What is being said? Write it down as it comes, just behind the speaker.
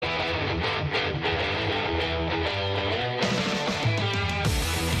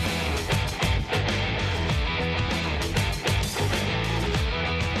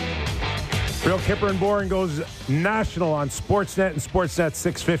Real Kipper and Bourne goes national on Sportsnet and Sportsnet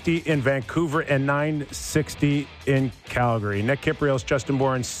 650 in Vancouver and 960 in Calgary. Nick Kiprios, Justin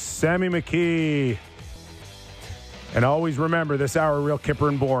Bourne, Sammy McKee. And always remember, this hour, Real Kipper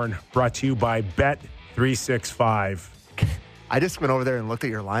and Bourne, brought to you by Bet365. I just went over there and looked at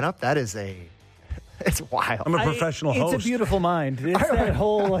your lineup. It's wild. I'm a professional host. It's a beautiful mind. It's that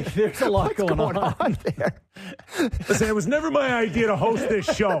whole, there's a lot going on there. Listen, it was never my idea to host this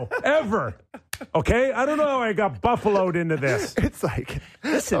show, ever. Okay? I don't know how I got buffaloed into this. It's like,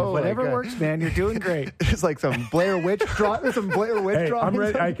 listen, whatever works, man. You're doing great. It's like some Blair Witch drawings. Hey, I'm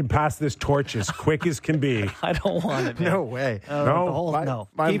ready. I can pass this torch as quick as can be. I don't want it, man. No way. No.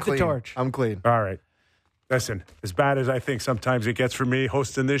 Keep clean. the torch. I'm clean. All right. Listen, as bad as I think sometimes it gets for me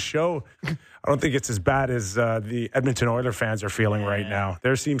hosting this show, I don't think it's as bad as the Edmonton Oilers fans are feeling right now.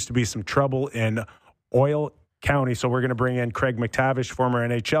 There seems to be some trouble in Oil County, so we're going to bring in Craig McTavish, former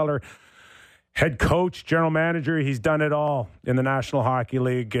NHLer, head coach, general manager. He's done it all in the National Hockey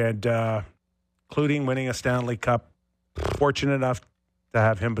League, and including winning a Stanley Cup. Fortunate enough to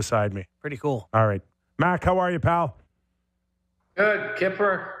have him beside me. Pretty cool. All right. Mac, how are you, pal? Good,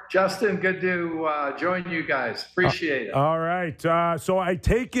 Kipper. Justin, good to join you guys. Appreciate it. All right. So I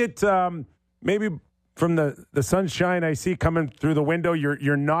take it maybe from the sunshine I see coming through the window,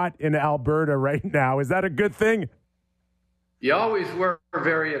 you're not in Alberta right now. Is that a good thing? You always were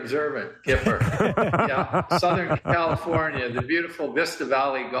very observant, Kipper. Yeah, Southern California, the beautiful Vista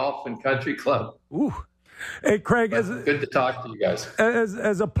Valley Golf and Country Club. Ooh. Hey, Craig. Good to talk to you guys.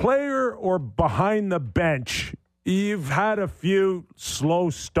 As a player or behind the bench, you've had a few slow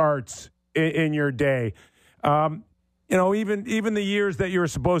starts in your day. Even the years that you were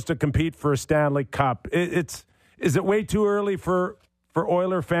supposed to compete for a Stanley Cup. Is it way too early for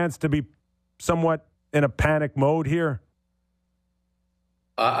Oiler fans to be somewhat in a panic mode here?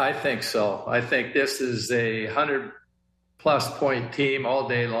 I think so. I think this is a 100-plus point team all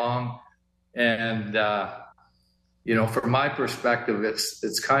day long. And, from my perspective,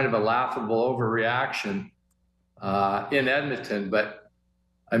 it's kind of a laughable overreaction in Edmonton. But,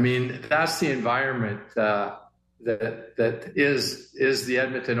 I mean, that's the environment that is the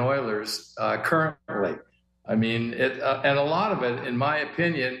Edmonton Oilers currently. I mean, and a lot of it, in my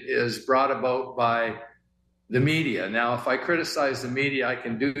opinion, is brought about by the media. Now, if I criticize the media, I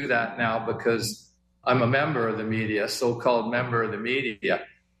can do that now because I'm a member of the media, so-called member of the media.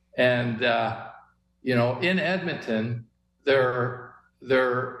 And, in Edmonton, there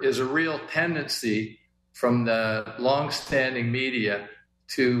is a real tendency from the long-standing media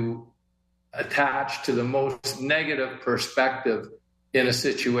to attach to the most negative perspective in a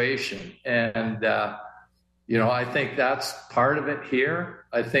situation. And, I think that's part of it here.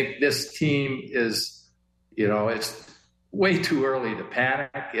 I think this team is, it's way too early to panic.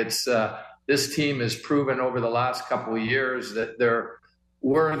 This team has proven over the last couple of years that they're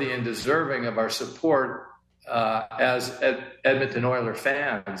worthy and deserving of our support as Edmonton Oilers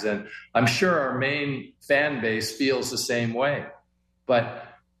fans. And I'm sure our main fan base feels the same way. But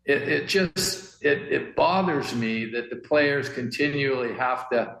it bothers me that the players continually have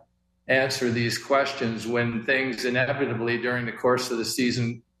to answer these questions when things inevitably during the course of the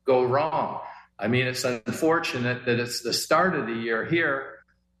season go wrong. I mean, it's unfortunate that it's the start of the year here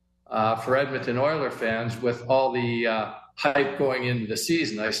for Edmonton Oilers fans with all the hype going into the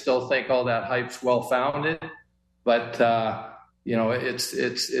season. I still think all that hype's well-founded, but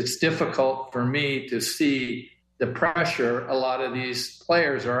it's difficult for me to see the pressure a lot of these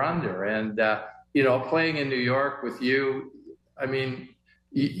players are under. And playing in New York with you, I mean,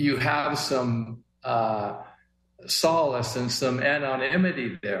 you have some solace and some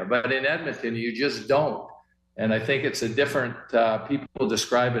anonymity there, but in Edmonton you just don't. And I think it's a different people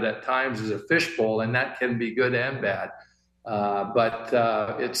describe it at times as a fishbowl, and that can be good and bad. But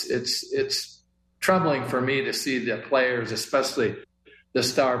it's troubling for me to see the players, especially the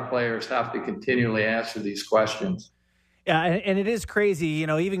star players, have to continually answer these questions. Yeah, and it is crazy.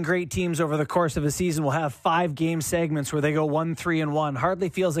 Even great teams over the course of a season will have 5-game segments where they go 1-3-1. Hardly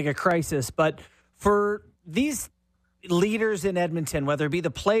feels like a crisis. But for these leaders in Edmonton, whether it be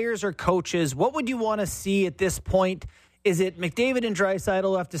the players or coaches, what would you want to see at this point? Is it McDavid and Draisaitl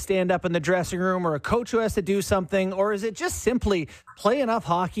who have to stand up in the dressing room, or a coach who has to do something? Or is it just simply play enough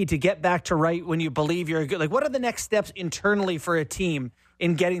hockey to get back to right when you believe you're good? Like, what are the next steps internally for a team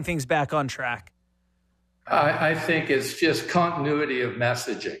in getting things back on track? I think it's just continuity of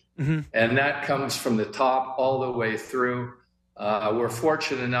messaging. Mm-hmm. And that comes from the top all the way through. We're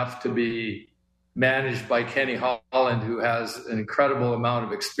fortunate enough to be managed by Kenny Holland, who has an incredible amount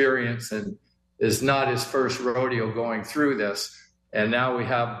of experience and is not his first rodeo going through this. And now we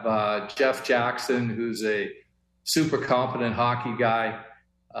have Jeff Jackson, who's a super competent hockey guy.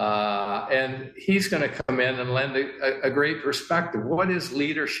 And he's going to come in and lend a great perspective. What is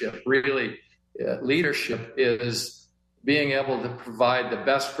leadership, really? Leadership is being able to provide the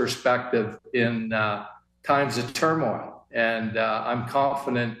best perspective in times of turmoil. And I'm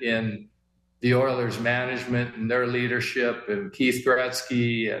confident in the Oilers management and their leadership, and Keith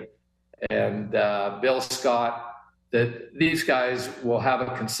Gretzky and Bill Scott, that these guys will have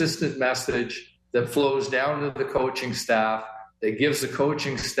a consistent message that flows down to the coaching staff, that gives the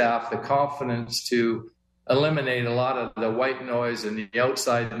coaching staff the confidence to eliminate a lot of the white noise and the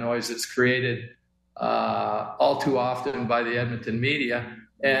outside noise that's created all too often by the Edmonton media.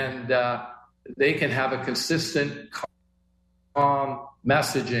 And they can have a consistent, calm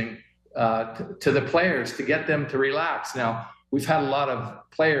messaging to the players to get them to relax. Now, we've had a lot of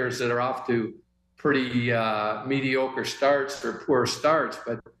players that are off to pretty mediocre starts or poor starts,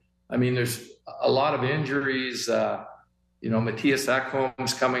 but I mean, there's a lot of injuries. Matthias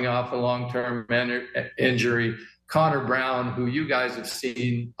Ekholm's coming off a long-term injury. Connor Brown, who you guys have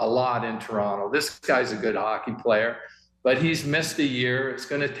seen a lot in Toronto. This guy's a good hockey player, but he's missed a year. It's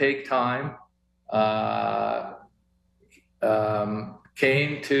going to take time.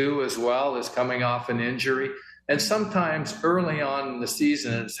 Kane, too, as well, is coming off an injury. And sometimes early on in the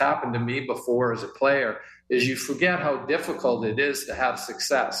season, and it's happened to me before as a player, is you forget how difficult it is to have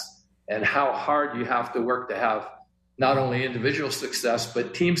success and how hard you have to work to have not only individual success,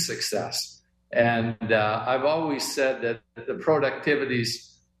 but team success. And I've always said that the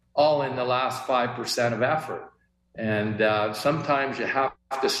productivity's all in the last 5% of effort. And sometimes you have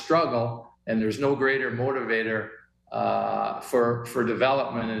to struggle, and there's no greater motivator for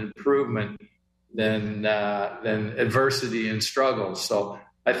development and improvement than adversity and struggle. So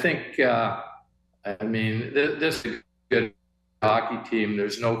I think, this is a good hockey team.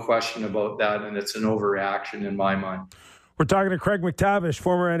 There's no question about that, and it's an overreaction in my mind. We're talking to Craig MacTavish,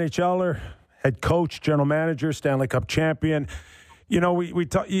 former NHLer, head coach, general manager, Stanley Cup champion. You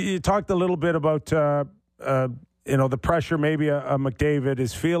talked a little bit about the pressure maybe McDavid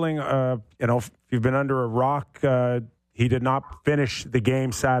is feeling. If you've been under a rock, he did not finish the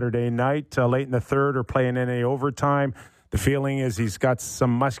game Saturday night late in the third or play in any overtime. The feeling is he's got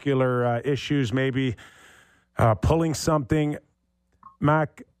some muscular issues, maybe pulling something.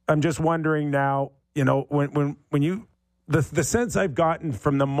 Mac, I'm just wondering now, when you the sense I've gotten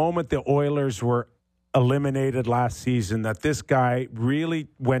from the moment the Oilers were eliminated last season, that this guy really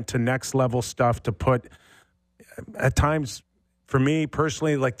went to next level stuff to put, at times, for me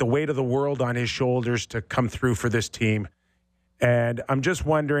personally, like the weight of the world on his shoulders to come through for this team. And I'm just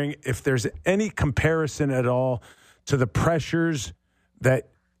wondering if there's any comparison at all to the pressures that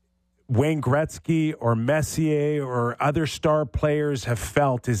Wayne Gretzky or Messier or other star players have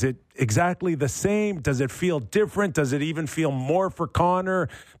felt. Is it exactly the same? Does it feel different? Does it even feel more for Connor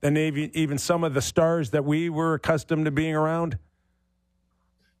than even some of the stars that we were accustomed to being around?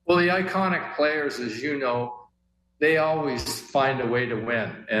 Well, the iconic players, as you know, they always find a way to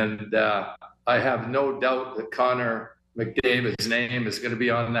win. And I have no doubt that Connor McDavid's name is going to be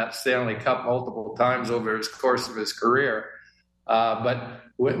on that Stanley Cup multiple times over his course of his career. But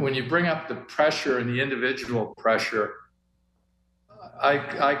when you bring up the pressure and the individual pressure,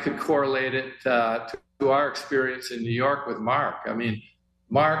 I could correlate it to our experience in New York with Mark. I mean,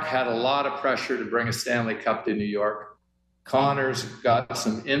 Mark had a lot of pressure to bring a Stanley Cup to New York. Connor's got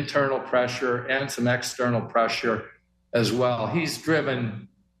some internal pressure and some external pressure as well. He's driven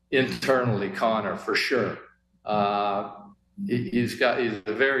internally, Connor, for sure. He's a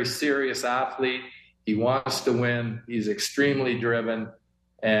very serious athlete. He wants to win. He's extremely driven.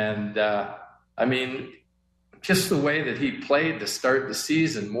 And, just the way that he played to start the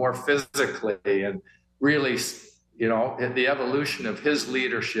season more physically and really, the evolution of his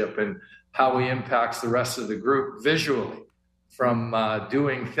leadership and how he impacts the rest of the group visually from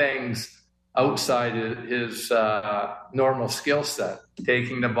doing things outside his normal skill set,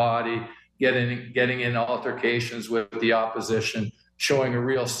 taking the body, getting in altercations with the opposition, showing a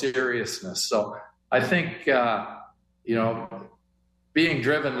real seriousness. So I think, being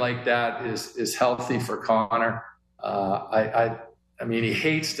driven like that is healthy for Connor. He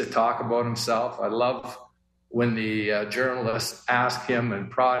hates to talk about himself. I love when the journalists ask him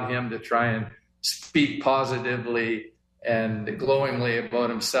and prod him to try and speak positively and glowingly about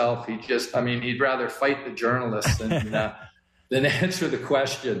himself. He'd rather fight the journalists than answer the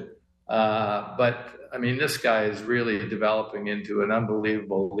question. This guy is really developing into an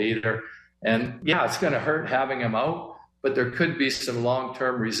unbelievable leader. And yeah, it's going to hurt having him out, but there could be some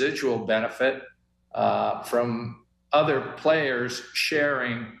long-term residual benefit from other players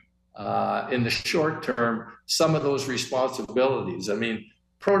sharing in the short term some of those responsibilities. I mean,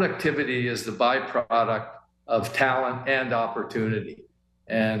 productivity is the byproduct of talent and opportunity.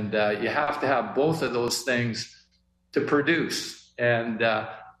 And you have to have both of those things to produce. And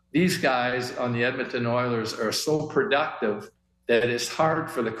these guys on the Edmonton Oilers are so productive that it's hard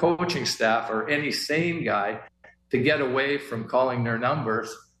for the coaching staff or any sane guy to get away from calling their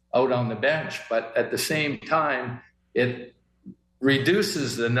numbers out on the bench. But at the same time, it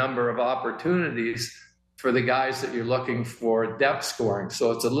reduces the number of opportunities for the guys that you're looking for depth scoring.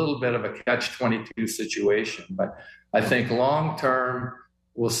 So it's a little bit of a catch-22 situation. But I think long-term,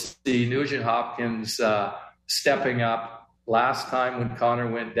 we'll see Nugent Hopkins stepping up. Last time when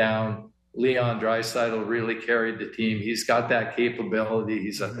Connor went down, Leon Draisaitl really carried the team. He's got that capability.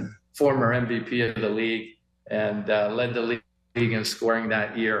 He's a former MVP of the league and led the league in scoring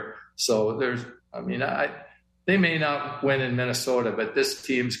that year. So they may not win in Minnesota, but this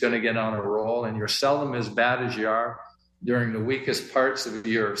team's going to get on a roll, and you're seldom as bad as you are during the weakest parts of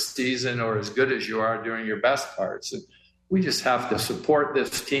your season or as good as you are during your best parts. And we just have to support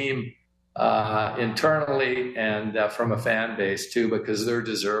this team internally and from a fan base too, because they're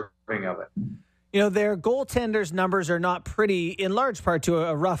deserving of it. You know, their goaltenders' numbers are not pretty, in large part to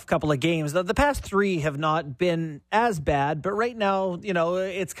a rough couple of games. The past three have not been as bad, but right now, you know,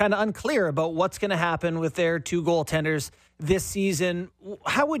 it's kind of unclear about what's going to happen with their two goaltenders this season.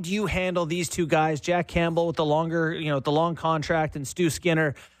 How would you handle these two guys, Jack Campbell with the long contract, and Stu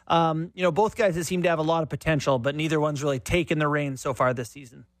Skinner? Both guys that seem to have a lot of potential, but neither one's really taken the reins so far this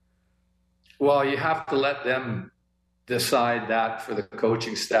season. Well, you have to let them decide that for the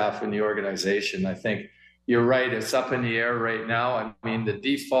coaching staff and the organization. I think you're right. It's up in the air right now. I mean, the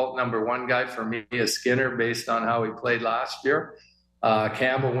default number one guy for me is Skinner based on how he played last year.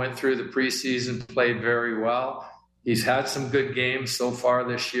 Campbell went through the preseason, played very well. He's had some good games so far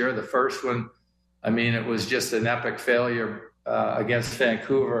this year. The first one, I mean, it was just an epic failure against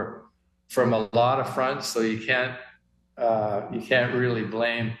Vancouver from a lot of fronts. So you can't really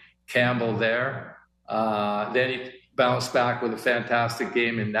blame Campbell there. Then he bounced back with a fantastic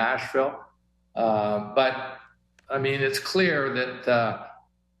game in Nashville. But I mean, it's clear that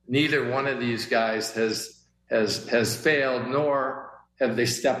neither one of these guys has failed, nor have they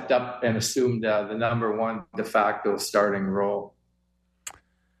stepped up and assumed the number one de facto starting role.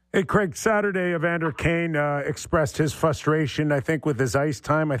 Hey, Craig, Saturday, Evander Kane expressed his frustration, I think, with his ice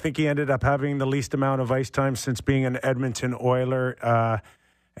time. I think he ended up having the least amount of ice time since being an Edmonton Oiler,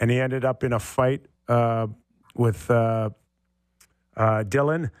 and he ended up in a fight with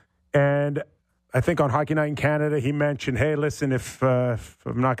Dylan. And I think on Hockey Night in Canada, he mentioned, hey, listen, if I'm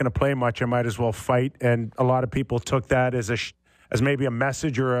not going to play much, I might as well fight. And a lot of people took that as maybe a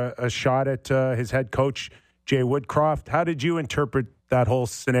message or a shot at his head coach, Jay Woodcroft. How did you interpret that whole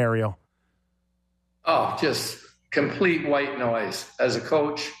scenario? Oh, just complete white noise. As a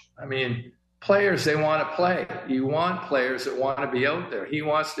coach, I mean, players, they want to play. You want players that want to be out there. He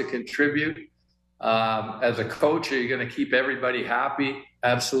wants to contribute. As a coach, are you going to keep everybody happy?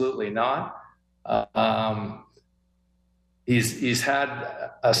 Absolutely not. He's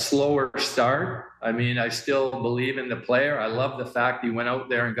had a slower start. I mean, I still believe in the player. I love the fact he went out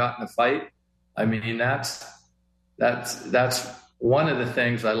there and got in a fight. I mean, that's one of the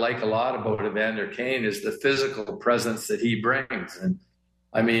things I like a lot about Evander Kane is the physical presence that he brings. And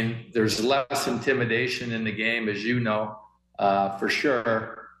I mean, there's less intimidation in the game, as you know, for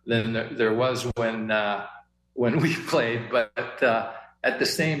sure, than there was when we played. But at the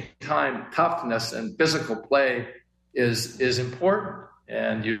same time, toughness and physical play is important.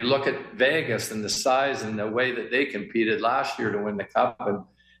 And you look at Vegas and the size and the way that they competed last year to win the Cup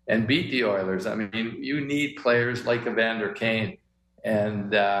and beat the Oilers. I mean, you need players like Evander Kane.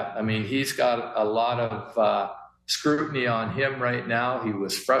 And, I mean, he's got a lot of scrutiny on him right now. He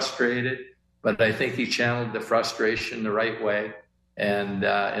was frustrated, but I think he channeled the frustration the right way. And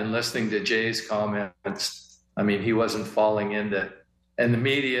in listening to Jay's comments, I mean, he wasn't falling into – and the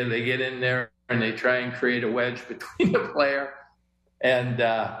media, they get in there and they try and create a wedge between the player and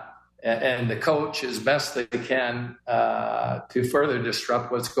the coach as best they can to further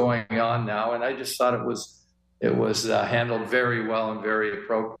disrupt what's going on now. And I just thought it was handled very well and very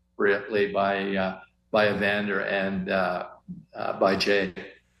appropriately by Evander and by Jay.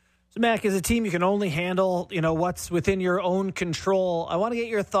 So, Mac, as a team, you can only handle, what's within your own control. I want to get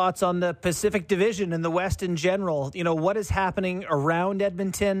your thoughts on the Pacific Division and the West in general. What is happening around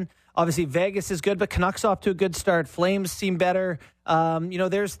Edmonton? Obviously, Vegas is good, but Canucks off to a good start. Flames seem better.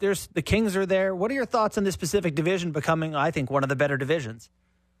 There's the Kings are there. What are your thoughts on this Pacific Division becoming, I think, one of the better divisions?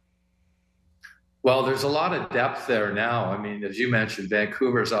 Well, there's a lot of depth there now. I mean, as you mentioned,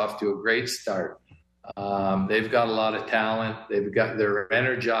 Vancouver's off to a great start. They've got a lot of talent. They're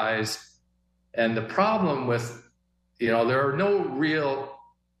energized. And the problem with, there are no real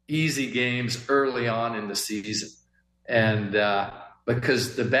easy games early on in the season. And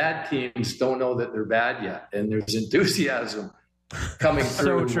because the bad teams don't know that they're bad yet. And there's enthusiasm coming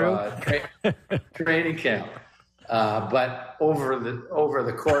through training camp. But over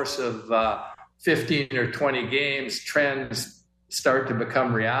the course of 15 or 20 games, trends start to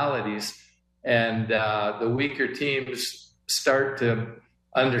become realities. And the weaker teams start to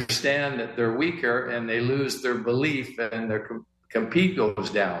understand that they're weaker, and they lose their belief, and their compete goes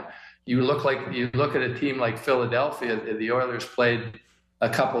down. You look at a team like Philadelphia. The Oilers played a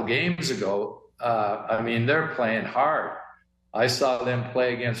couple games ago. They're playing hard. I saw them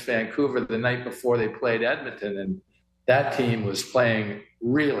play against Vancouver the night before they played Edmonton, and that team was playing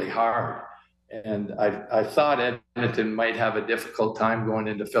really hard. And I thought Edmonton might have a difficult time going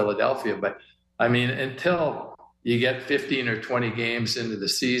into Philadelphia. But, until you get 15 or 20 games into the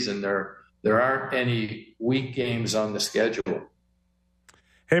season, there aren't any weak games on the schedule.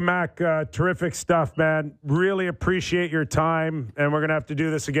 Hey, Mac, terrific stuff, man. Really appreciate your time, and we're going to have to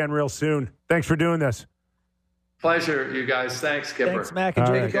do this again real soon. Thanks for doing this. Pleasure, you guys. Thanks, Kipper. Thanks, Mac.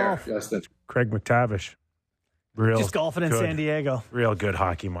 Enjoy the golf. Justin. Craig McTavish. Just golfing in San Diego. Real good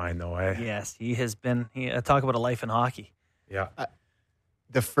hockey mind, though, eh? Yes, he has been. Talk about a life in hockey. Yeah.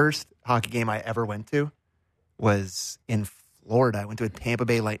 The first hockey game I ever went to was in Florida. I went to a Tampa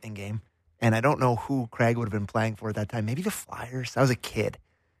Bay Lightning game, and I don't know who Craig would have been playing for at that time. Maybe the Flyers. I was a kid,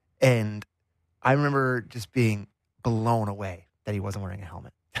 and I remember just being blown away that he wasn't wearing a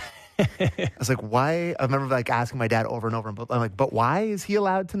helmet. I was like, why? I remember asking my dad over and over. I'm like, but why is he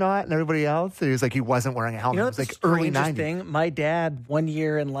allowed to not and everybody else? And he was like, he wasn't wearing a helmet. It was like early 90s. Thing, my dad, 1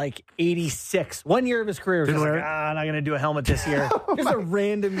 year in 86, 1 year of his career, was like, I'm not going to do a helmet this year. Just a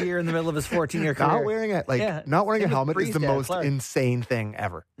random year in the middle of his 14-year career. Not wearing a helmet is the most insane thing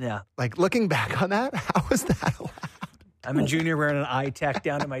ever. Yeah. Looking back on that, how was that allowed? I'm a junior wearing an eye tack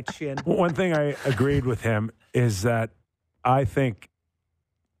down to my chin. One thing I agreed with him is that I don't think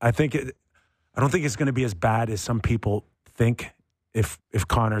it's going to be as bad as some people think if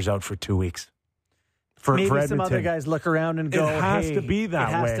Connor's out for 2 weeks. Maybe for some other guys look around and go, it has to be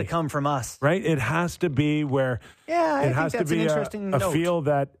that way. It has to come from us. Right? It has to be where it has to be a feel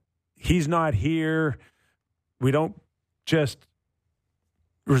that he's not here. We don't just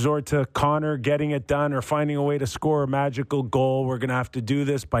resort to Connor getting it done or finding a way to score a magical goal. We're going to have to do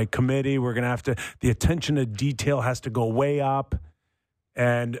this by committee. We're going to have to, the attention to detail has to go way up.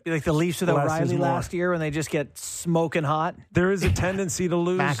 And like the Leafs without Riley last year when they just get smoking hot. There is a tendency to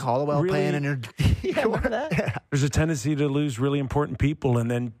lose. Mac Hollowell playing in your... remember that? Yeah. There's a tendency to lose really important people and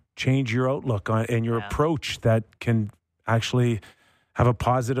then change your outlook on and your approach that can actually have a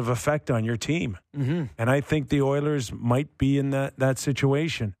positive effect on your team. Mm-hmm. And I think the Oilers might be in that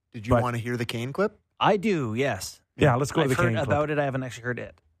situation. Did you want to hear the Kane clip? I do, yes. Yeah, let's go to the Kane clip. I've heard about it. I haven't actually heard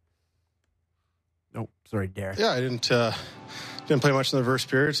it. Nope. Sorry, Derek. Yeah, I didn't play much in the first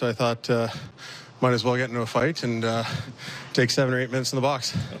period, so I thought might as well get into a fight and take 7 or 8 minutes in the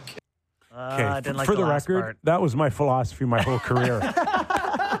box. Okay, I didn't like for the record, part. that was my philosophy my whole career.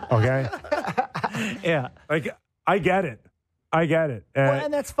 Okay? Yeah. I get it.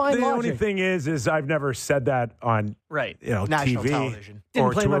 And that's fine The logic. only thing is I've never said that on national TV television.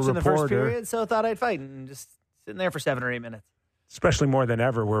 Didn't play to much a in the first reporter. period, so I thought I'd fight and just sitting there for 7 or 8 minutes. Especially more than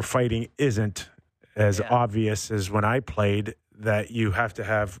ever, where fighting isn't as obvious as when I played, that you have to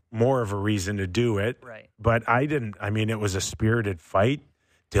have more of a reason to do it. Right. But I didn't. I mean, it was a spirited fight.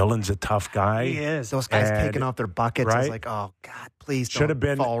 Dylan's a tough guy. He is. Those guys taking off their buckets. Right? I was like, oh, God, please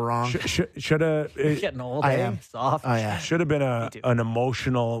don't fall wrong. Should have. You're getting old. I am. Soft. Oh, yeah. Should have been an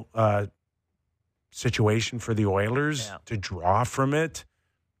emotional situation for the Oilers to draw from it.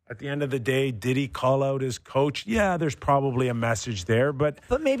 At the end of the day, did he call out his coach? Yeah, there's probably a message there, but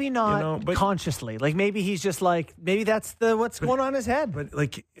maybe not consciously. Maybe he's just maybe that's what's going on in his head. But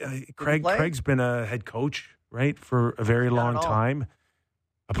Craig's been a head coach, right, for a very long time.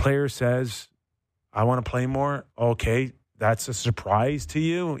 A player says, "I want to play more." Okay, that's a surprise to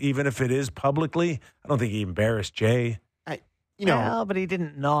you, even if it is publicly. I don't think he embarrassed Jay. Well, but he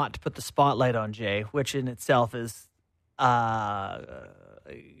didn't not put the spotlight on Jay, which in itself is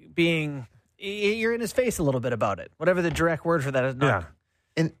you're in his face a little bit about it. Whatever the direct word for that is. Not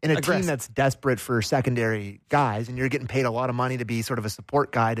in a team that's desperate for secondary guys, and you're getting paid a lot of money to be sort of a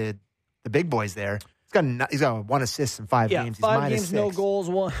support guy to the big boys there. He's got 1 assist in 5 games. He's 5 games, -6. no goals,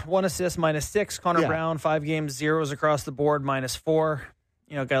 one assist, -6. Connor Brown, 5 games, zeros across the board, -4.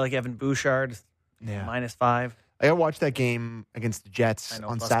 A guy like Evan Bouchard, Yeah. -5. I got to watch that game against the Jets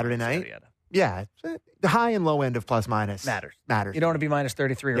on Saturday night. Yeah. The high and low end of plus minus Matters. You don't want to be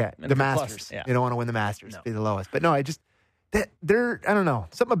 -33. Yeah, the Masters. Plus, yeah. You don't want to win the Masters. Be the lowest. But no, I don't know.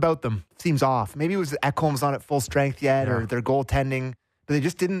 Something about them seems off. Maybe it was Ekholm's not at full strength yet or their goaltending. But they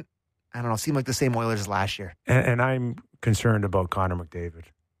just didn't, I don't know, seem like the same Oilers as last year. And I'm concerned about Connor McDavid.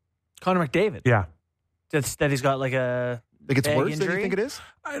 Connor McDavid? Yeah. That he's got like a Like it's worse injury? than you think it is?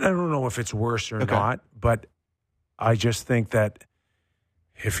 I don't know if it's worse or not, but I just think that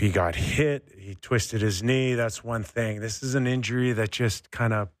if he got hit, he twisted his knee, that's one thing. This is an injury that just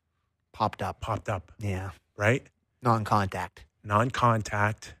kind of Popped up. Yeah. Right? Non-contact.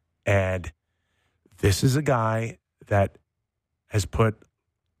 And this is a guy that has put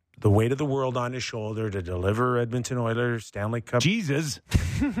the weight of the world on his shoulder to deliver Edmonton Oilers Stanley Cup. Jesus.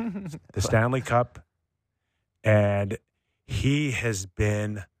 The Stanley Cup. And he has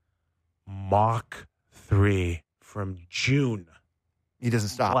been Mach 3 from June. He doesn't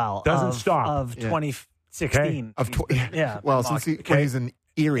stop. Well, Doesn't stop. Of 2016. Okay. Well, since when he's in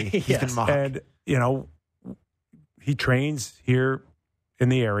Erie, he's been Mach. And, he trains here in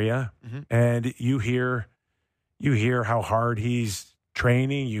the area, and you hear how hard he's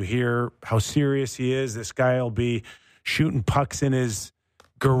training. You hear how serious he is. This guy will be shooting pucks in his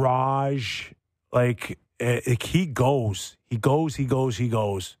garage. Like, he goes.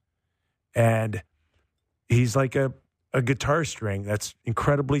 And he's like a guitar string that's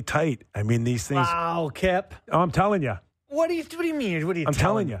incredibly tight. I mean, these things. Wow, Kip. I'm telling you. What do you mean? What are you I'm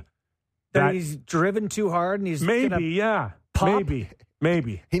telling you. That he's driven too hard and he's Maybe.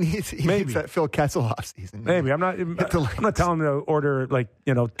 Maybe. He needs that Phil Kessel off season. Maybe. I'm not telling him to order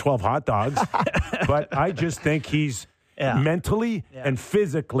 12 hot dogs, but I just think he's mentally and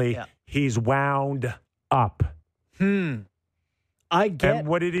physically he's wound up. I get. And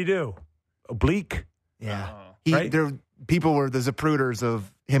what did he do? Oblique? Yeah. Right? People were the Zapruders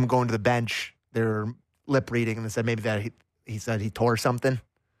of him going to the bench. They were lip reading and they said maybe that he said he tore something.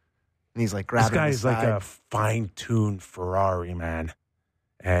 And he's like grabbing this guy's like a fine-tuned Ferrari, man.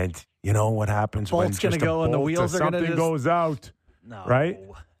 And you know what happens Bolt's when just go and the wheels are something goes out, no. right?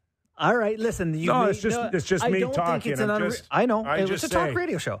 All right, listen. It's just me talking. I know. It's a talk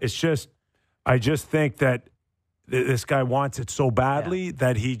radio show. I just think that this guy wants it so badly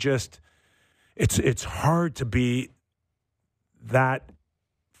that he just. It's hard to be that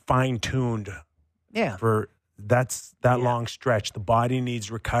fine-tuned. Yeah. For that long stretch, the body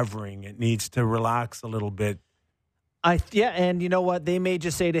needs recovering. It needs to relax a little bit. And you know what? They may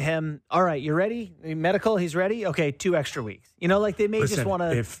just say to him, "All right, you ready? Medical, he's ready. Okay, 2 extra weeks." Like they may just want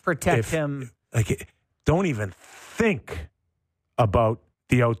to protect him. Don't even think about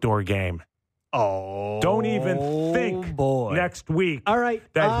the outdoor game. Oh, don't even think next week. All right,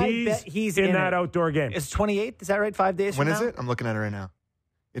 that he's in that outdoor game. It's 28th. Is that right? 5 days. When from is now? it? I'm looking at it right now.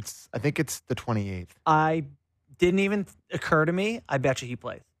 I think it's the 28th. I didn't even occur to me. I bet you he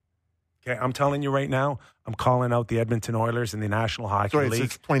plays. Okay, I'm telling you right now, I'm calling out the Edmonton Oilers in the National Hockey League.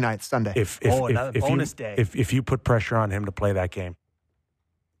 It's 29th, Sunday. Another bonus day. If you put pressure on him to play that game.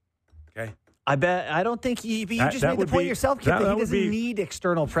 Okay. I don't think you just made the point yourself, Kip, that he doesn't need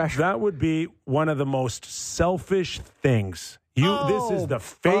external pressure. That would be one of the most selfish things. This is the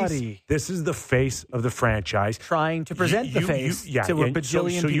face. Buddy. This is the face of the franchise. Trying to present the face to a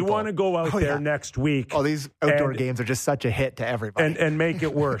bajillion people. So you want to go out there next week. Oh, these outdoor games are just such a hit to everybody. And make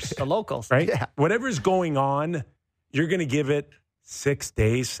it worse. The locals. Right? Yeah. Whatever's going on, you're going to give it 6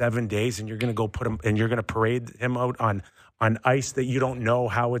 days, 7 days, and you're going to go put him, and you're going to parade him out on ice that you don't know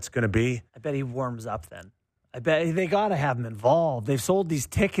how it's going to be. I bet he warms up then. I bet they got to have him involved. They've sold these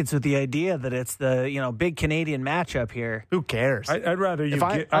tickets with the idea that it's the big Canadian matchup here. Who cares? I'd rather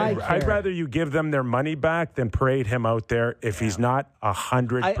you give them their money back than parade him out there if he's not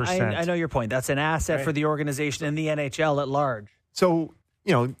 100%. I know your point. That's an asset for the organization and the NHL at large. So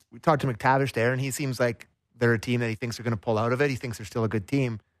we talked to McTavish there, and he seems like they're a team that he thinks are going to pull out of it. He thinks they're still a good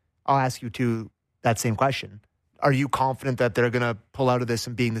team. I'll ask you that same question. Are you confident that they're going to pull out of this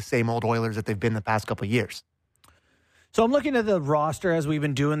and being the same old Oilers that they've been the past couple of years? So I'm looking at the roster as we've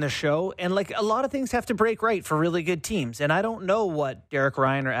been doing the show, and a lot of things have to break right for really good teams. And I don't know what Derek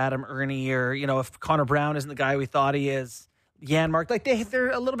Ryan or Adam Ernie or, if Connor Brown isn't the guy we thought he is, Janmark,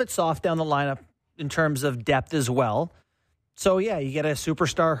 they're a little bit soft down the lineup in terms of depth as well. So, yeah, you get a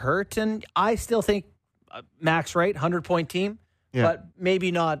superstar hurt, and I still think Max Wright, 100-point team. Yeah. But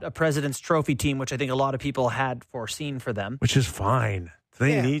maybe not a President's Trophy team, which I think a lot of people had foreseen for them. Which is fine.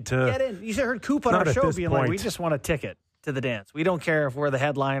 They need to get in. You heard Coop on our show being like, we just want a ticket to the dance. We don't care if we're the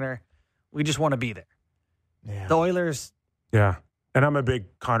headliner. We just want to be there. Yeah. The Oilers. Yeah. And I'm a big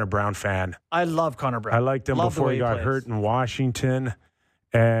Connor Brown fan. I love Connor Brown. I liked him before he got hurt in Washington.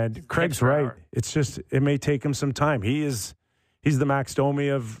 And Craig's right. It's just, it may take him some time. He's the Max Domi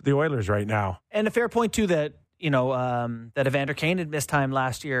of the Oilers right now. And a fair point, too, that, that Evander Kane had missed time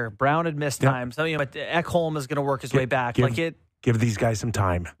last year. Brown had missed time. So, but Ekholm is going to work his way back. Give these guys some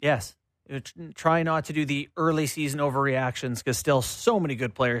time. Yes. Try not to do the early season overreactions because still so many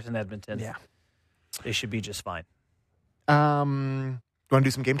good players in Edmonton. Yeah. They should be just fine. You want to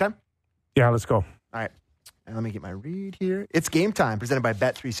do some game time? Yeah, let's go. All right. And let me get my read here. It's game time presented by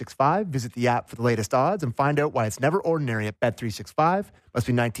Bet365. Visit the app for the latest odds and find out why it's never ordinary at Bet365. Must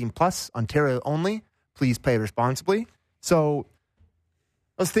be 19 plus, Ontario only. Please play responsibly. So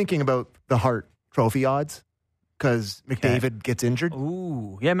I was thinking about the Hart Trophy odds because McDavid gets injured.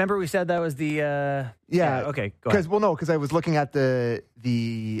 Ooh. Yeah, remember we said that was the... okay, go ahead. Because I was looking at the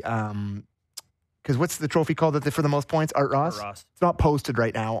because what's the trophy called for the most points? Art Ross? It's not posted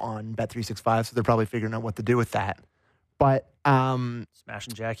right now on Bet365, so they're probably figuring out what to do with that. But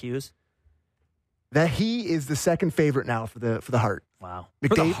smashing Jack Hughes. That he is the second favorite now for the Hart. Wow.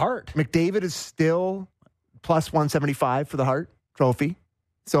 For the Hart. McDavid is still plus 175 for the Hart Trophy.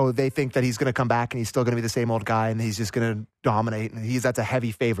 So they think that he's going to come back and he's still going to be the same old guy and he's just going to dominate. And that's a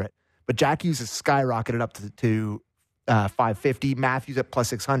heavy favorite. But Jack Hughes has skyrocketed up to 550. Matthews at plus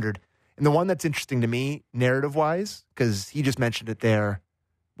 600. And the one that's interesting to me, narrative-wise, because he just mentioned it there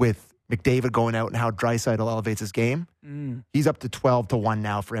with McDavid going out and how Draisaitl elevates his game, he's up to 12-1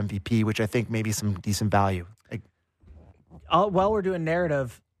 now for MVP, which I think may be some decent value. While we're doing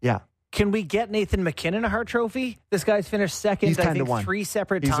narrative, can we get Nathan McKinnon a Hart Trophy? This guy's finished second, he's 10 to 1. 3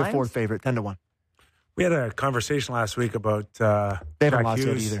 separate times. He's a fourth favorite, 10-1. We had a conversation last week about they haven't lost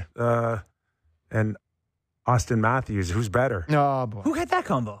yet either. And Austin Matthews. Who's better? Oh, boy. Who had that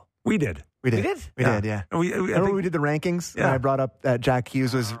combo? We did. We did, yeah. Remember we did the rankings? Yeah. And I brought up that Jack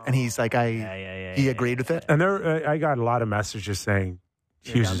Hughes was, and he's like, he agreed with it. And I got a lot of messages saying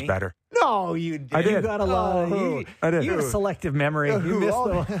Hughes is better. No, you did. I did. You got a lot. I did. You have a selective memory. You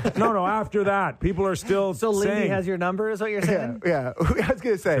missed No, after that, people are still So Lindy saying. has your number, is what you're saying? Yeah. I was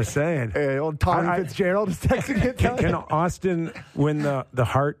going to say. Just saying. Old Tommy Fitzgerald is texting it. Can Austin win the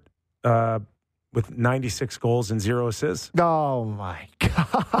Hart with 96 goals and 0 assists? Oh, my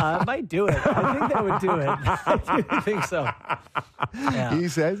God. I might do it. I think that would do it. I do think so. Yeah. He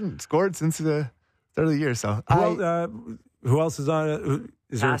hasn't scored since the start of the year. So who else is on?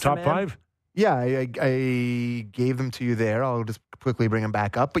 Is there a top 5? Yeah, I gave them to you there. I'll just quickly bring them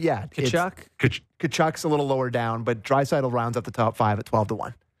back up. But yeah, Kachuk's a little lower down, but Draisaitl rounds up the top 5 at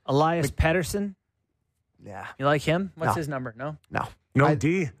 12-1. Elias Pettersson. Yeah, you like him? What's his number? No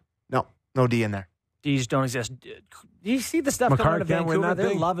D. No D in there. D's don't exist. Do you see the stuff coming out of Vancouver?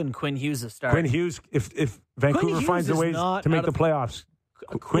 They're loving Quinn Hughes' start. Quinn Hughes, if Vancouver finds a way to make the playoffs.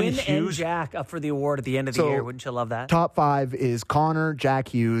 Quinn and Jack up for the award at the end of the year. Wouldn't you love that? Top 5 is Connor, Jack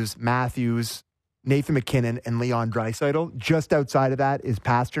Hughes, Matthews, Nathan McKinnon, and Leon Draisaitl. Just outside of that is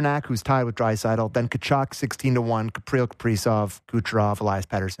Pasternak, who's tied with Draisaitl. Then Kachuk, 16-1. Kaprizov, Kucherov, Elias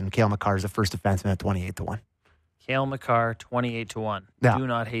Pettersson. Cale Makar is the first defenseman at 28-1. Cale Makar, 28-1. Yeah. Do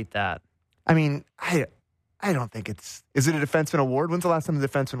not hate that. I mean, I don't think it's... Is it a defenseman award? When's the last time the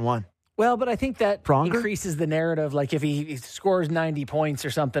defenseman won? Well, but I think that Pronger? Increases the narrative. Like if he scores 90 points or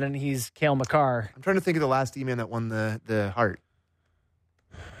something and he's Cale Makar. I'm trying to think of the last D-man that won the Hart.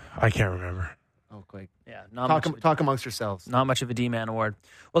 I can't remember. Oh, quick. Yeah. Talk amongst yourselves. Not much of a D-man award.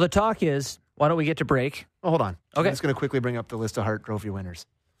 Well, the talk is, why don't we get to break? Oh, hold on. Okay. I'm just going to quickly bring up the list of Hart Trophy winners.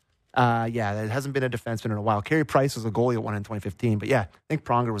 There hasn't been a defenseman in a while. Carey Price was a goalie that won in 2015. But yeah, I think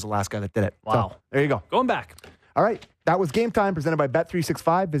Pronger was the last guy that did it. Wow. So, there you go. Going back. All right. That was Game Time presented by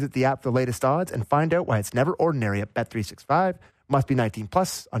Bet365. Visit the app for the latest odds and find out why it's never ordinary at Bet365. Must be 19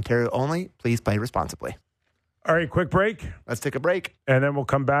 plus, Ontario only. Please play responsibly. All right, quick break. Let's take a break. And then we'll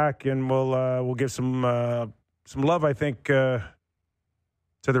come back and we'll give some love, I think, to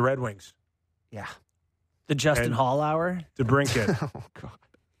the Red Wings. Yeah. The Justin Hall hour? To Brinkett. Oh, God.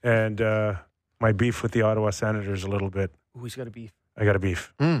 And my beef with the Ottawa Senators a little bit. Who's got a beef? I got a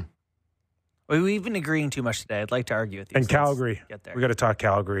beef. We've been agreeing too much today. I'd like to argue with you. And Calgary. Get there. We got to talk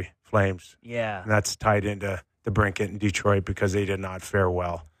Calgary Flames. Yeah. And that's tied into the Brinkett and Detroit because they did not fare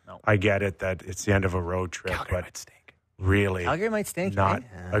well. No. I get it that it's the end of a road trip, Calgary but might stink. Really, Calgary might stink. not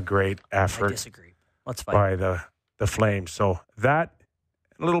a great effort. I disagree. Let's fight. By the Flames. So that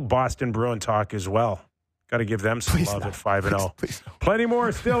a little Boston Bruin talk as well. Got to give them some love at 5-0. Plenty more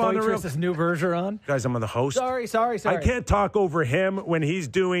still on the real. This new Bergeron. Guys, I'm on the host. Sorry. I can't talk over him when he's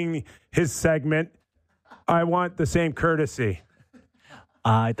doing his segment. I want the same courtesy.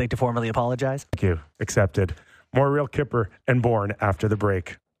 I'd like to formally apologize. Thank you. Accepted. More Real Kipper and Bourne after the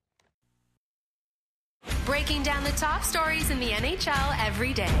break. Breaking down the top stories in the NHL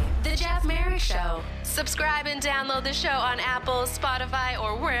every day. The Jeff Merrick Show. Subscribe and download the show on Apple, Spotify,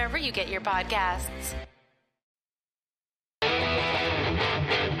 or wherever you get your podcasts.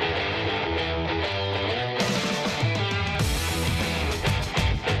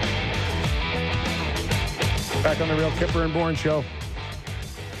 Back on the Real Kipper and Bourne Show.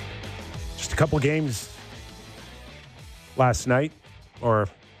 Just a couple games last night or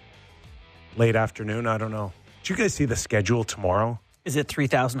late afternoon. I don't know. Did you guys see the schedule tomorrow? Is it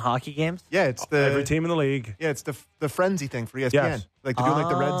 3,000 hockey games? Yeah, it's Every team in the league. Yeah, it's the frenzy thing for ESPN. Yes. Like to do like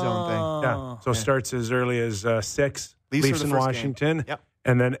the red zone thing. Yeah. So it starts as early as 6. Leafs are Leafs the in first Washington. game. Yep.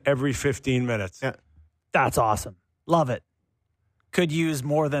 And then every 15 minutes. Yeah. That's awesome. Love it. Could use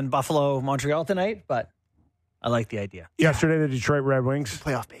more than Buffalo, Montreal tonight, but I like the idea. Yesterday, the Detroit Red Wings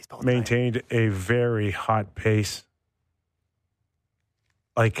Playoff baseball. maintained a very hot pace.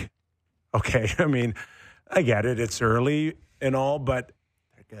 Like, okay, I mean, I get it. It's early and all, but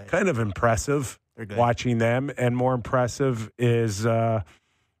They're good. kind of impressive They're good. watching them. And more impressive is the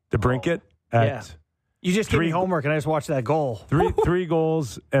Brinket at Yeah. You just gave me homework, and I just watched that goal. three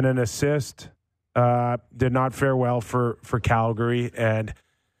goals and an assist. Did not fare well for Calgary. And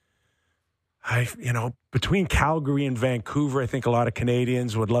between Calgary and Vancouver, I think a lot of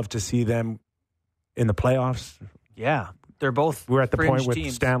Canadians would love to see them in the playoffs. Yeah, they're both We're at the fringe point with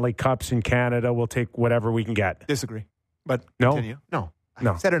teams. Stanley Cups in Canada. We'll take whatever we can get. Disagree. But No? continue. No.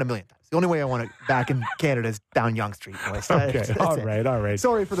 No. I've said it a million times. The only way I want it back in Canada is down Yonge Street, boys. Okay, That's all it. right.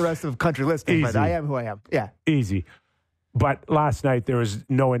 Sorry for the rest of country listening, Easy. but I am who I am. Yeah. Easy. But last night, there was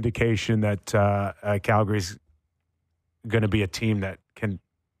no indication that Calgary's going to be a team that can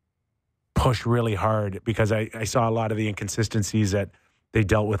push really hard, because I saw a lot of the inconsistencies that they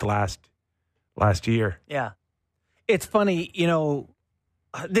dealt with last year. Yeah. It's funny,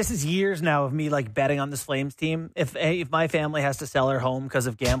 this is years now of me like betting on this Flames team. If my family has to sell their home because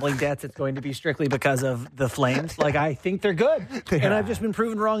of gambling debts, it's going to be strictly because of the Flames. Like, I think they're good. And I've just been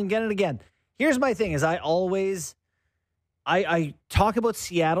proven wrong again and again. Here's my thing is I talk about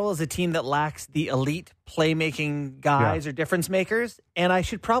Seattle as a team that lacks the elite playmaking guys or difference makers, and I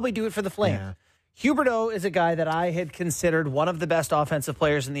should probably do it for the Flames. Yeah. Huberdeau is a guy that I had considered one of the best offensive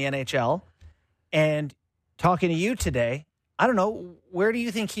players in the NHL. And talking to you today, I don't know, where do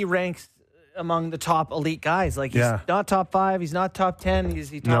you think he ranks among the top elite guys? Like, he's not top 5, he's not top 10, is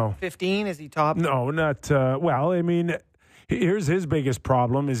he top 15? Is he top? No, not well. I mean, here's his biggest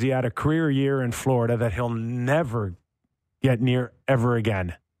problem: is he had a career year in Florida that he'll never get near ever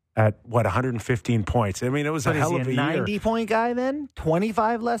again. At 115 points. I mean, it was a hell of a year. 90-point guy then?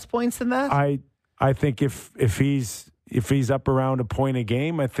 25 less points than that? I think if he's up around a point a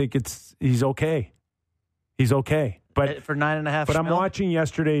game, I think he's okay. He's okay. But for 9.5. But I'm watching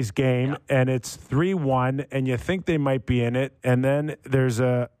yesterday's game, and it's 3-1, and you think they might be in it, and then there's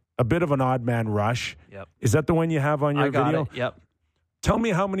a bit of an odd man rush. Yep. Is that the one you have on your video? It. Yep. Tell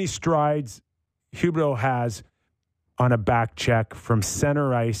me how many strides Huberdeau has on a back check from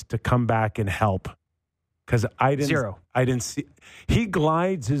center ice to come back and help. Because I didn't see. He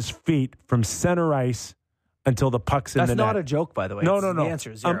glides his feet from center ice until the puck's in the net. That's not a joke, by the way. No. The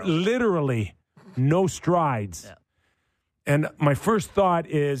answer is 0. Literally no strides. Yeah. And my first thought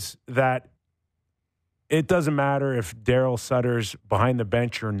is that it doesn't matter if Daryl Sutter's behind the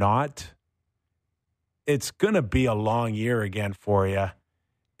bench or not. It's going to be a long year again for you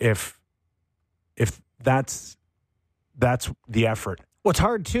if that's the effort. What's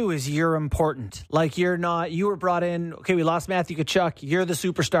hard, too, is you're important. Like, you were brought in, okay, we lost Matthew Tkachuk. You're the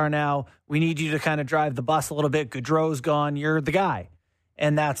superstar now. We need you to kind of drive the bus a little bit. Gaudreau's gone. You're the guy.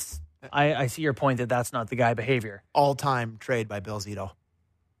 And I see your point that that's not the guy behavior. All-time trade by Bill Zito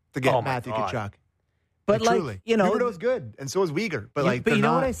to get Matthew Tkachuk. But, truly. Huberdeau's good, and so is Weegar. But you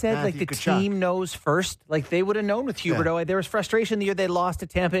know what I said? Matthew Like, the Tkachuk. team knows first. Like, they would have known with Huberdeau. Yeah. There was frustration the year they lost to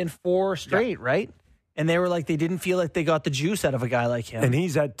Tampa in 4 straight, right? And they were like, they didn't feel like they got the juice out of a guy like him. And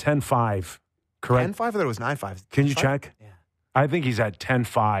he's at 10-5, correct? 10-5, or that was 9-5? Can you check? Yeah. I think he's at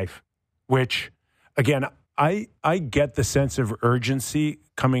 10-5, which, again, I get the sense of urgency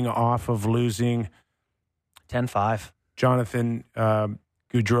coming off of losing 10-5. Jonathan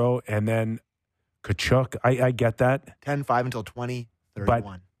Gaudreau and then Tkachuk. I get that. 10-5 until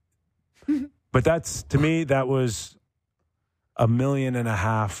 2031. But that's, to me, that was $1.5 million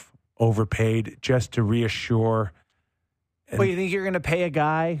overpaid just to reassure. Well, you think you're going to pay a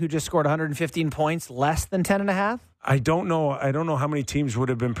guy who just scored 115 points less than 10.5? I don't know. I don't know how many teams would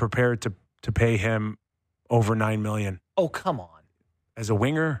have been prepared to pay him over $9 million Oh, come on. as a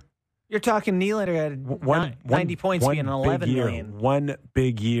winger. You're talking Nylander had 90 points being an 11 million. One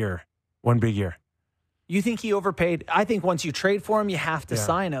big year. You think he overpaid? I think once you trade for him, you have to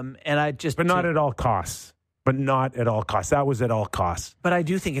sign him. But not at all costs. That was at all costs. But I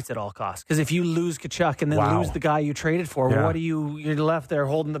do think it's at all costs. Because if you lose Tkachuk and then lose the guy you traded for, what you're left there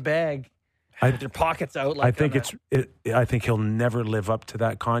holding the bag with your pockets out. Like I think he'll never live up to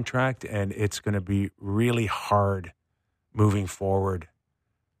that contract, and it's going to be really hard moving forward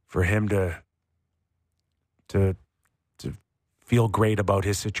for him to feel great about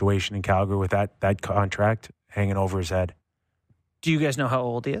his situation in Calgary with that contract hanging over his head. Do you guys know how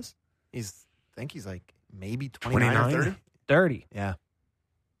old he is? I think he's like maybe 29 or 30. 30. Yeah.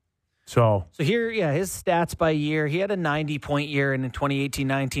 So here, his stats by year, he had a 90-point year in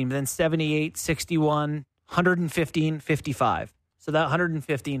 2018-19, but then 78, 61, 115, 55. So that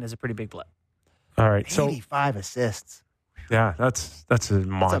 115 is a pretty big blip. All right. 85 assists. Yeah, that's a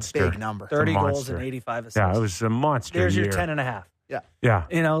monster. That's a big number. 30 goals and 85 assists. Yeah, it was a monster There's year. your 10.5. Yeah.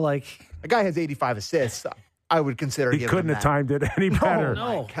 A guy has 85 assists. I would consider he couldn't have timed it any better.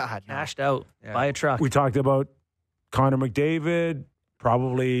 No. God, no. Cashed out. Buy a truck. We talked about Connor McDavid,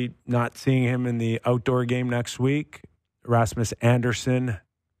 probably not seeing him in the outdoor game next week. Rasmus Anderson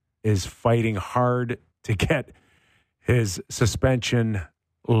is fighting hard to get his suspension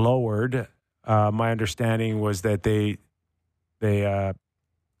lowered. My understanding was that they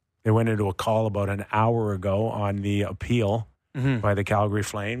went into a call about an hour ago on the appeal by the Calgary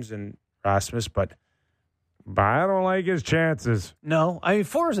Flames and Rasmus, but I don't like his chances. No. I mean,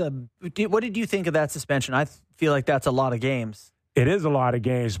 Forza, what did you think of that suspension? I feel like that's a lot of games. It is a lot of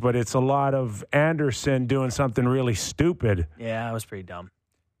games, but it's a lot of Anderson doing something really stupid. Yeah, it was pretty dumb.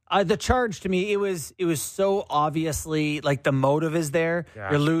 The charge to me, it was so obviously like the motive is there.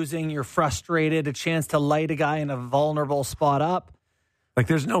 Yeah. You're losing, you're frustrated, a chance to light a guy in a vulnerable spot up. Like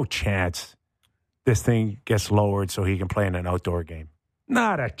there's no chance this thing gets lowered so he can play in an outdoor game.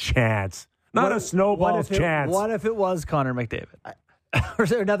 Not a chance. Not a snowball's chance. What if it was Connor McDavid? Or is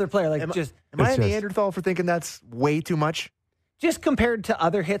there another player? Am I a Neanderthal for thinking that's way too much? Just compared to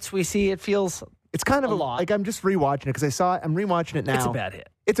other hits we see, it feels it's kind of a lot. Like I'm just rewatching it because I'm rewatching it now. It's a bad hit.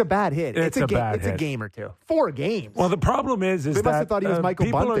 It's a bad hit. It's a game or two. 4 games. Well, the problem is they must have thought he was Michael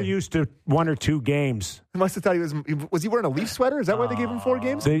people Bunting. Are used to 1 or 2 games. They must have thought was he wearing a Leaf sweater? Is that why they gave him 4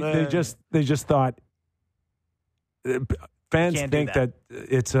 games? They just thought fans think that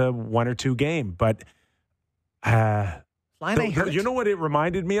it's a 1 or 2 game, but you know what it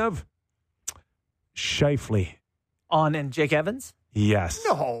reminded me of? Scheifele. And Jake Evans? Yes.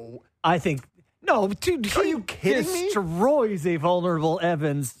 No. I think no, dude. Are you kidding me? Destroys a vulnerable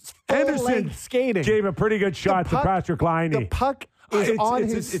Evans. Anderson skating gave a pretty good shot to Patrick Laine. The puck is on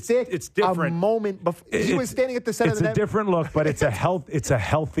his stick. It's different. A moment before he was standing at the center of the net. It's a different look, but it's a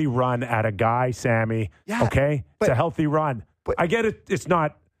healthy run at a guy, Sammy. Yeah, okay, it's a healthy run. But I get it. It's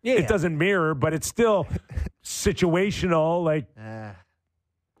not. Yeah. It doesn't mirror, but it's still situational. Like,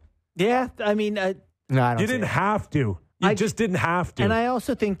 yeah. I mean, no, I don't you didn't have to. You just didn't have to. And I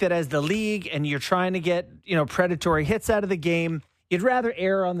also think that as the league and you're trying to get, predatory hits out of the game, you'd rather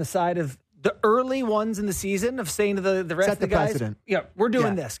err on the side of the early ones in the season of saying to the rest of the guys, precedent. Yeah, we're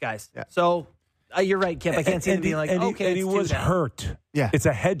doing this, guys. Yeah. So you're right, Kip. I can't see him being like, okay, and he was hurt. Yeah. It's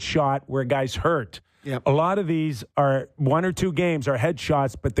a headshot where a guy's hurt. Yep. A lot of these are 1 or 2 games are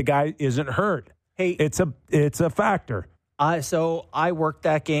headshots, but the guy isn't hurt. Hey, it's a factor. So I worked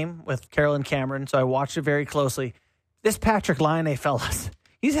that game with Carolyn Cameron, so I watched it very closely. This Patrick Laine, fellas,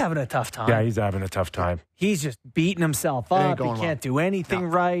 he's having a tough time. Yeah, he's having a tough time. He's just beating himself up. He can't do anything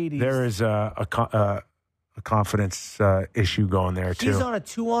right. There is a confidence issue going there, too. He's on a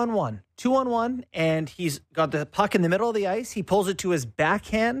 2-on-1. 2-on-1, and he's got the puck in the middle of the ice. He pulls it to his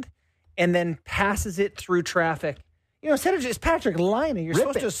backhand and then passes it through traffic. Instead of just Patrick Laine, you're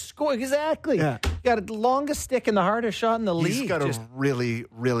supposed to score. Exactly. Yeah. You got the longest stick and the hardest shot in the league. He's got a really,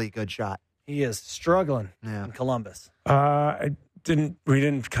 really good shot. He is struggling in Columbus. We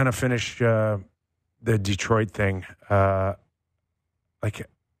didn't kind of finish the Detroit thing. Real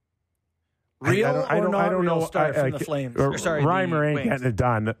I don't know. Start from the Flames. Reimer ain't getting it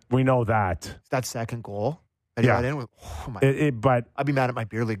done. We know that. That second goal. But I'd be mad at my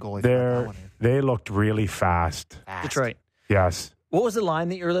beer league goalie. They looked really fast. Detroit. Yes. What was the line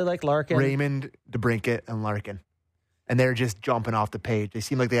that you really like, Larkin? Raymond, DeBrincat, and Larkin. And they're just jumping off the page. They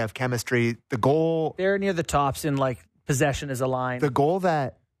seem like they have chemistry. The goal... They're near the tops in, possession as a line. The goal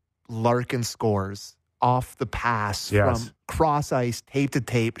that Larkin scores off the pass from cross ice, tape to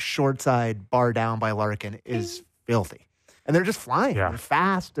tape, short side, bar down by Larkin is filthy. And they're just flying. Yeah. They're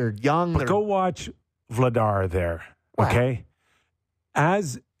fast. They're young. But go watch Vladar there, okay?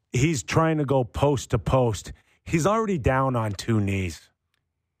 As he's trying to go post to post. He's already down on 2 knees.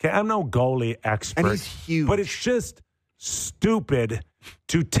 Okay, I'm no goalie expert. And he's huge. But it's just stupid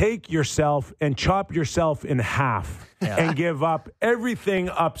to take yourself and chop yourself in half and give up everything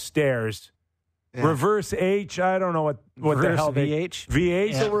upstairs. Yeah. Reverse H, I don't know what the hell VH.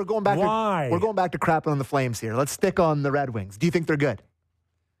 VH. So we're going back. Why? We're going back to crapping on the Flames here. Let's stick on the Red Wings. Do you think they're good?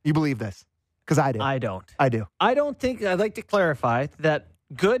 You believe this? Because I do. I don't. I do. I don't think. I'd like to clarify that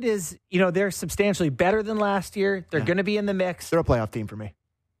good is, they're substantially better than last year. They're going to be in the mix. They're a playoff team for me.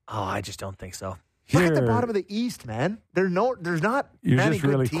 Oh, I just don't think so. Look at the bottom of the East, man. There's not You're many just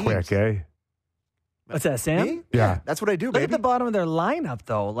really good teams. quick, eh? What's that, Sam? Me? Yeah. That's what I do, Look baby. at the bottom of their lineup,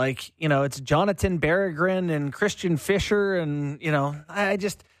 though. Like, it's Jonathan Berggren and Christian Fischer, and I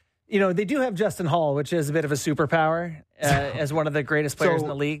just, they do have Justin Hall, which is a bit of a superpower as one of the greatest players in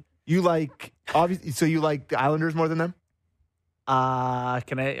the league. You like the Islanders more than them?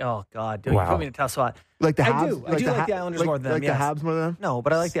 Can I? Oh God, dude, you put me in a tough spot. Like the Habs? I do. I do like the Islanders more than them. Like yes. the Habs more than them? No,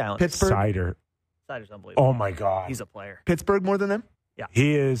 but I like the Islanders. Pittsburgh? Cider's unbelievable. Oh, my God. He's a player. Pittsburgh more than them? Yeah.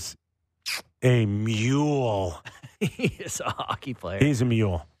 He is a mule. He is a hockey player. He's a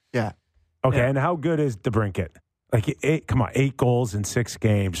mule. Yeah. Okay, Yeah. and how good is DeBrincat? Like, 8 goals in 6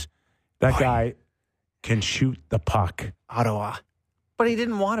 games. That guy can shoot the puck. Ottawa. But he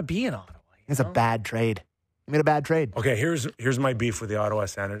didn't want to be in Ottawa. It's a bad trade. He made a bad trade. Okay, here's my beef with the Ottawa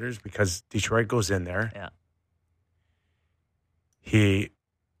Senators because Detroit goes in there. Yeah. He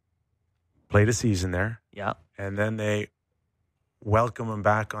played a season there. Yeah. And then they welcome him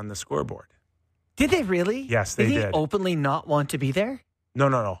back on the scoreboard. Did they really? Yes, they did. did. He openly not want to be there?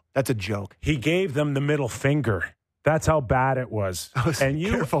 No. That's a joke. He gave them the middle finger. That's how bad it was. And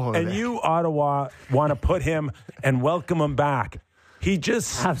you, Ottawa, want to put him and welcome him back. He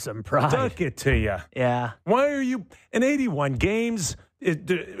just have some pride. Stuck it to you. Yeah. Why are you in 81 games?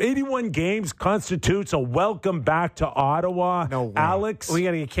 81 games constitutes a welcome back to Ottawa. No way. Alex, We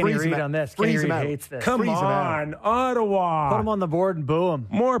got to get Kenny Reed on this. Kenny Reed hates this. Come on, Ottawa. Put him on the board and boo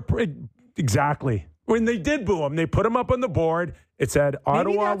him. Exactly. When they did boo him, they put him up on the board. It said,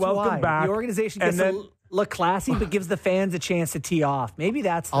 Ottawa, welcome back. The organization gets to look classy, but gives the fans a chance to tee off. Maybe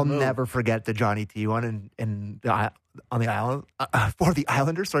that's the move. never forget the Johnny T one on the island for the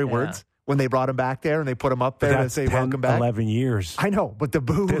Islanders. Words when they brought him back there and they put him up there to say 10, welcome back. 11 years. I know, but the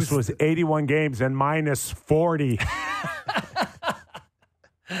booze. This was 81 games and minus 40.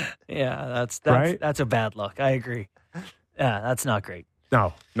 Yeah, that's right? That's a bad look. I agree. Yeah, that's not great.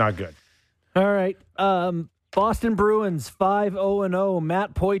 No, not good. All right. Boston Bruins 5-0-0.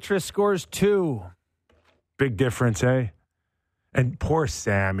 Matt Poitras scores 2. Big difference, eh? And poor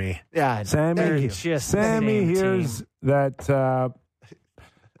Sammy. Yeah, Sammy hears that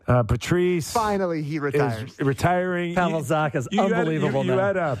Patrice finally he retires. Is retiring. Pavel Zacha's unbelievable.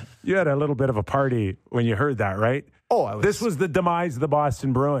 You had a little bit of a party when you heard that, right? Oh, this was the demise of the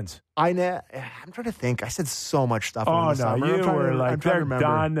Boston Bruins. I'm trying to think. I said so much stuff. Oh, the summer. You were like, they're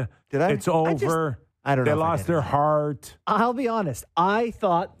done. Did I? It's over. I don't know. They lost their heart. I'll be honest. I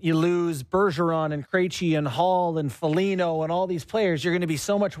thought you lose Bergeron and Krejci and Hall and Foligno and all these players, you're going to be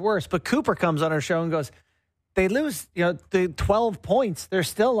so much worse. But Cooper comes on our show and goes, they lose, the 12 points. They're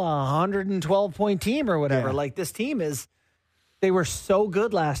still a 112-point team or whatever. Yeah. Like this team is, they were so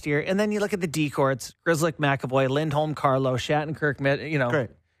good last year. And then you look at the D-courts, Grzelcyk, McAvoy, Lindholm, Carlo, Shattenkirk,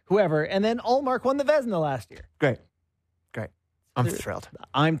 Great. whoever. And then Ullmark won the Vezina last year. Great. I'm thrilled.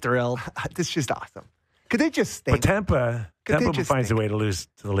 I'm thrilled. This is just awesome. Could they just stink? But Tampa finds a way to lose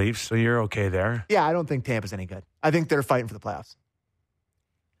to the Leafs, so you're okay there. Yeah, I don't think Tampa's any good. I think they're fighting for the playoffs.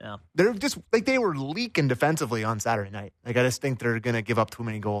 Yeah. They're just like they were leaking defensively on Saturday night. Like I just think they're going to give up too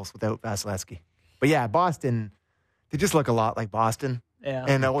many goals without Vasilevsky. But yeah, Boston, they just look a lot like Boston. Yeah.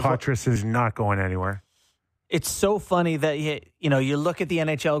 And Poitras is not going anywhere. It's so funny that you look at the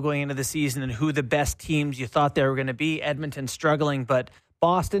NHL going into the season and who the best teams you thought they were going to be. Edmonton struggling, but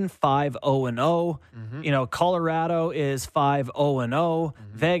Boston 5-0-0. Mm-hmm. Colorado is 5-0-0. Mm-hmm.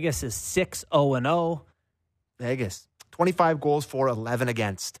 Vegas is 6-0-0. Vegas 25 goals for, 11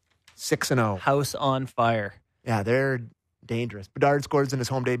 against, 6-0. House on fire. Yeah, they're dangerous. Bedard scores in his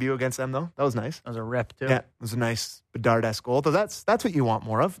home debut against them, though. That was nice. That was a rep, too. Yeah, it was a nice Bedard-esque goal. So that's what you want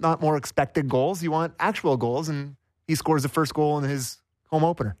more of. Not more expected goals. You want actual goals, and he scores the first goal in his home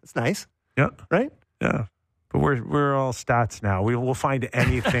opener. That's nice. Yeah. Right? Yeah. But we're all stats now. We'll find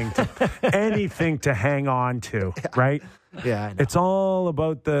anything to hang on to, right? Yeah, I know. It's all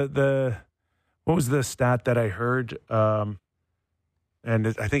about the what was the stat that I heard? And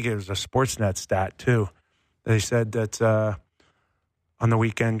I think it was a Sportsnet stat too. They said that on the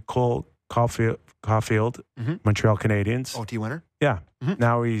weekend, Cole Caulfield, Montreal Canadiens. OT winner. Yeah.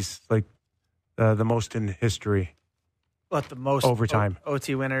 Now he's like the most in history. What, the most overtime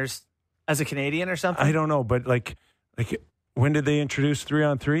OT winners as a Canadian or something? I don't know, but like when did they introduce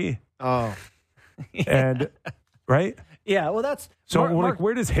 3-on-3? Oh. And right? Yeah, well, that's... So,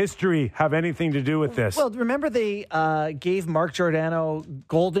 where does history have anything to do with this? Well, remember they gave Mark Giordano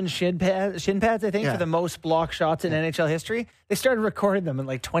golden shin pads, I think, for the most block shots in NHL history? They started recording them in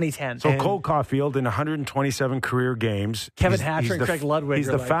like 2010. So Cole Caulfield in 127 career games. Kevin Hatcher and Craig Ludwig. He's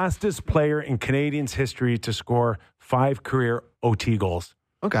the fastest player in Canadians history to score 5 career OT goals.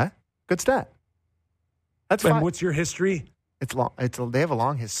 Okay. Good stat. That's And fine. what's your history? It's long. They have a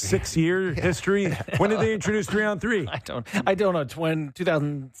long history. 6-year history. When did they introduce 3-on-3? I don't know.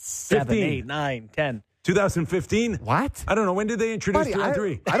 2007, 8, 9, 10. 2015? What? I don't know. When did they introduce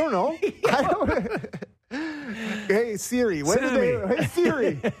 3-on-3? I don't know. Hey Siri, Hey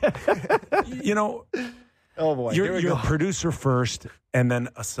Siri. You know, Oh boy, you're a producer first, and then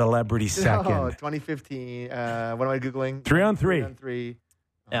a celebrity second. Oh, 2015. What am I googling? 3-on-3. 3-on-3.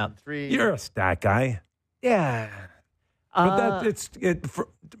 Yeah. 3. You're a stat guy. Yeah. But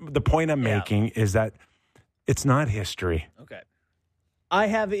the point I'm making is that it's not history. Okay.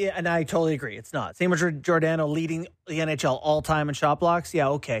 And I totally agree. It's not. Same with Giordano leading the NHL all-time in shot blocks. Yeah,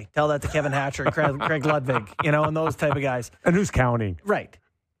 okay. Tell that to Kevin Hatcher and Craig Ludwig, and those type of guys. And who's counting? Right.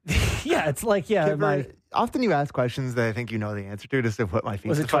 Yeah, it's like, Kipper, often you ask questions that I think you know the answer to, just to put my feet.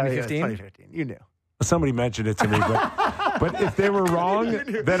 Was it 2015? 2015. You knew. Somebody mentioned it to me, but if they were wrong,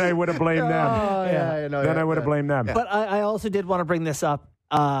 then I would have blamed them. Oh, yeah. Then I would have blamed them. But I also did want to bring this up.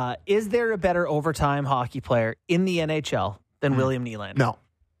 Is there a better overtime hockey player in the NHL than William Nylander?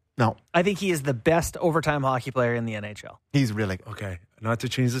 No. I think he is the best overtime hockey player in the NHL. He's really good. Okay, not to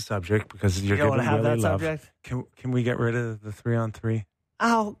change the subject because you're You don't giving want to have Willie that love. subject? Can we get rid of the 3-on-3?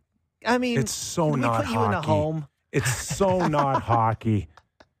 Oh, I mean, It's so can not we put you hockey. in a home? It's so not hockey.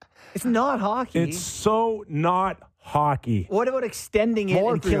 It's not hockey. It's so not hockey. What about extending it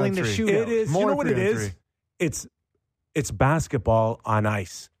More and killing the 3-on-3. shootout? It is. More You know what it 3-on-3. is? It's basketball on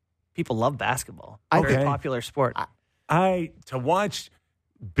ice. People love basketball. Okay. Very popular sport. To watch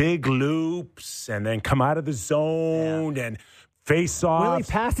big loops and then come out of the zone and face off. Willie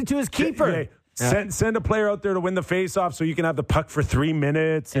passed it to his keeper. Send a player out there to win the face-off so you can have the puck for 3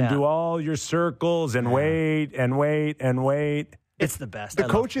 minutes and do all your circles and wait and wait and wait. It's the best. The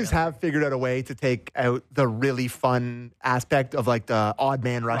coaches have figured out a way to take out the really fun aspect of like the odd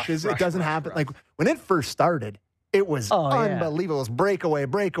man rushes. It doesn't happen. Like when it first started, it was unbelievable. It was breakaway.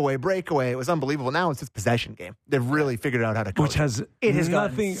 It was unbelievable. Now it's just possession game. They've really figured out how to coach. Which has It has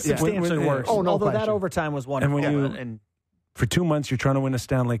nothing gotten substantially worse. Oh, no Although that question. overtime was wonderful. And when for 2 months you're trying to win a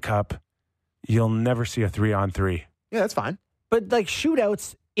Stanley Cup, you'll never see a 3-on-3. Yeah, that's fine. But like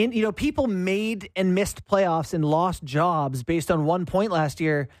shootouts, people made and missed playoffs and lost jobs based on 1 point last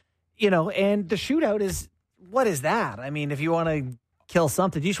year, and the shootout is, what is that? I mean, if you want to kill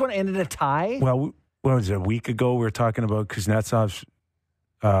something, do you just want to end in a tie? Well, what was it, a week ago we were talking about Kuznetsov's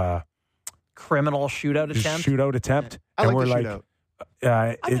Criminal shootout attempt. shootout attempt. I and like we're the like,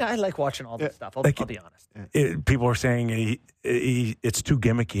 shootout. I like watching all this stuff. I'll be honest. people are saying it's too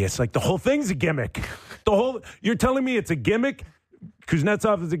gimmicky. It's like the whole thing's a gimmick. You're telling me it's a gimmick?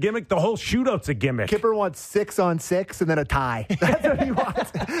 Kuznetsov is a gimmick. The whole shootout's a gimmick. Kipper wants 6-on-6 and then a tie. That's what he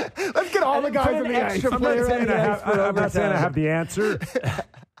wants. Let's get all the guys on the ice. I'm not saying I have the answer,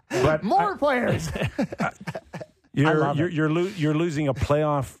 but More players. You're losing a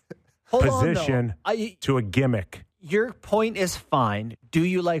playoff position to a gimmick. Your point is fine. Do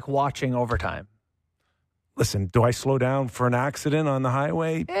you like watching overtime? Listen, do I slow down for an accident on the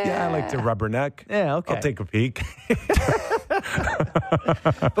highway? Yeah, I like to rubberneck. Yeah, okay. I'll take a peek.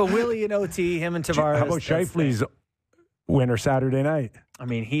 But Willie and OT, him and Tavares. How about Scheifele's winner Saturday night? I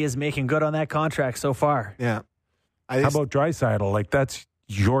mean, he is making good on that contract so far. Yeah. How about Draisaitl? Like, that's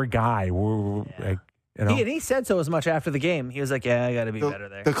your guy. He said so as much after the game. He was like, yeah, I got to be better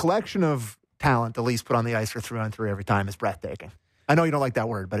there. The collection of talent the Leafs put on the ice for 3-on-3 every time is breathtaking. I know you don't like that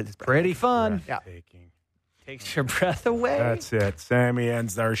word, but it is pretty fun. Yeah. Takes your breath away. That's it. Sammy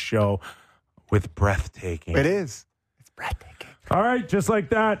ends our show with breathtaking. It is. It's breathtaking. All right, just like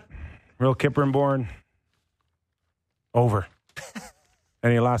that. Real Kipper and Bourne. Over.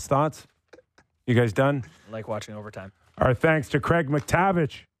 Any last thoughts? You guys done? I like watching overtime. Our thanks to Craig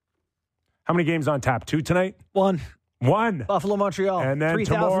McTavish. How many games on tap? 2 tonight? 1. Buffalo, Montreal. And then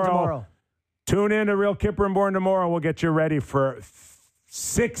 3,000 tomorrow. Tune in to Real Kipper and Bourne tomorrow. We'll get you ready for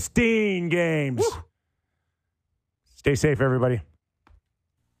 16 games. Woo. Stay safe, everybody.